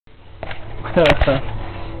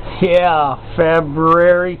Yeah,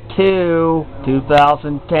 February 2,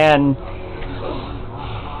 2010.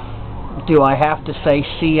 Do I have to say,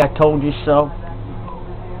 see, I told you so?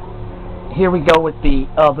 Here we go with the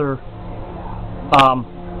other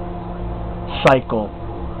cycle.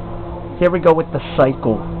 Here we go with the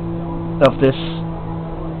cycle of this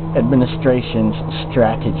administration's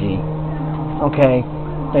strategy. Okay,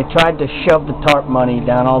 they tried to shove the TARP money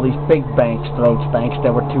down all these big banks' throats, banks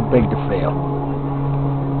that were too big to fail.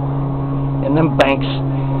 And then banks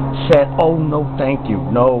said, oh, no, thank you.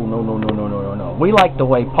 No. We liked the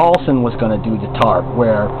way Paulson was going to do the TARP,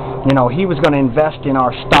 where, you know, he was going to invest in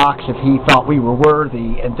our stocks if he thought we were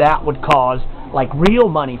worthy, and that would cause, like, real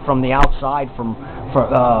money from the outside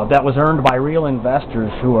that was earned by real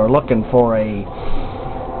investors who are looking for an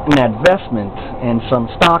investment and some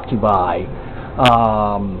stock to buy,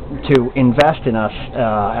 to invest in us,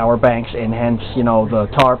 our banks, and hence, you know, the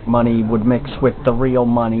TARP money would mix with the real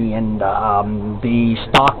money, and the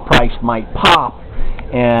stock price might pop,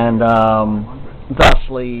 and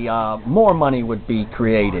thusly more money would be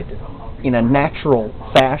created in a natural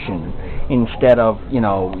fashion, instead of, you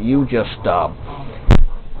know, you just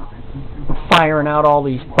firing out all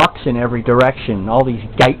these bucks in every direction, all these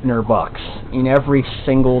Geithner bucks in every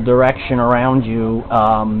single direction around you,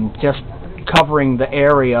 just covering the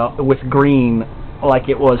area with green like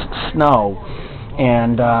it was snow,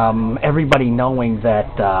 and everybody knowing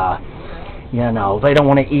that you know, they don't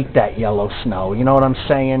want to eat that yellow snow. You know what I'm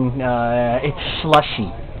saying? It's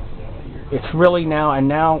slushy. It's really now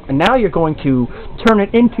you're going to turn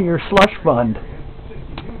it into your slush fund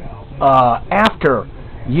after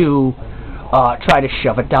you try to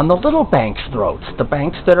shove it down the little banks' throats, the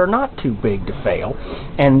banks that are not too big to fail,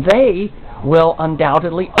 and they will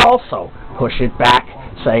undoubtedly also push it back,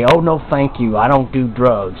 say, oh, no, thank you, I don't do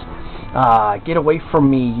drugs. Get away from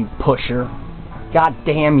me, you pusher. God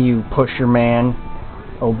damn you, pusher man,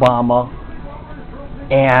 Obama.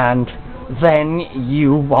 And then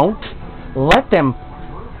you won't let them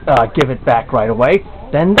give it back right away.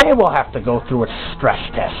 Then they will have to go through a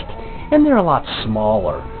stress test. And they're a lot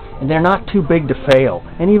smaller. And they're not too big to fail.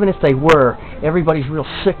 And even if they were, everybody's real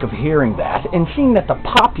sick of hearing that. And seeing that the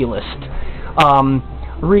populists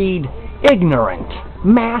read ignorant,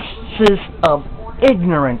 masses of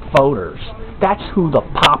ignorant voters. That's who the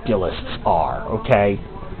populists are, okay?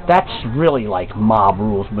 That's really like mob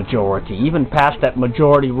rules majority, even past that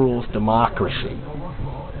majority rules democracy.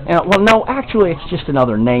 Well, no, actually it's just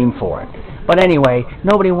another name for it. But anyway,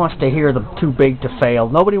 nobody wants to hear the too big to fail.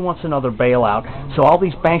 Nobody wants another bailout, so all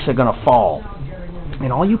these banks are going to fall.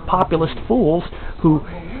 And all you populist fools who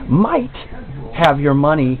might have your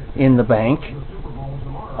money in the bank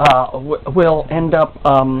will end up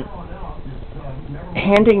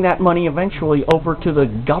handing that money eventually over to the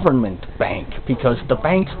government bank, because the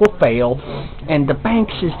banks will fail, and the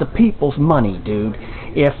banks is the people's money, dude.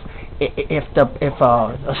 If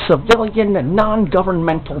a civilian,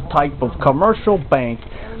 non-governmental type of commercial bank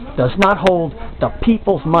does not hold the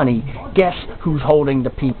people's money, guess who's holding the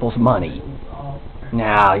people's money?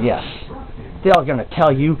 Now, yes, they're going to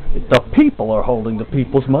tell you the people are holding the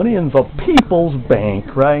people's money in the people's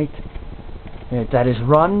bank, right? That is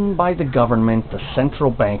run by the government, the central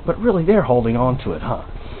bank, but really they're holding on to it, huh?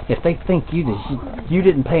 If they think you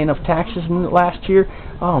didn't pay enough taxes last year,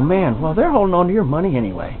 oh man, well, they're holding on to your money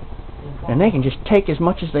anyway. And they can just take as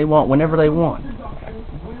much as they want whenever they want.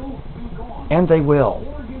 And they will.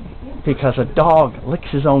 Because a dog licks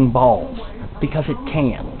his own balls. Because it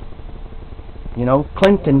can. You know,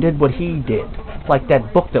 Clinton did what he did. Like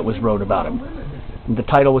that book that was wrote about him. And the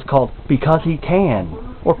title was called Because He Can.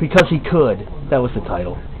 Or Because He Could. That was the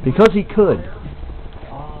title. Because he could.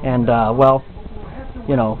 And, well,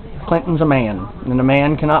 you know, Clinton's a man. And a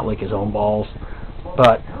man cannot lick his own balls.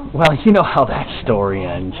 But, well, you know how that story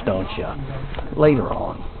ends, don't you? Later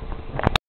on.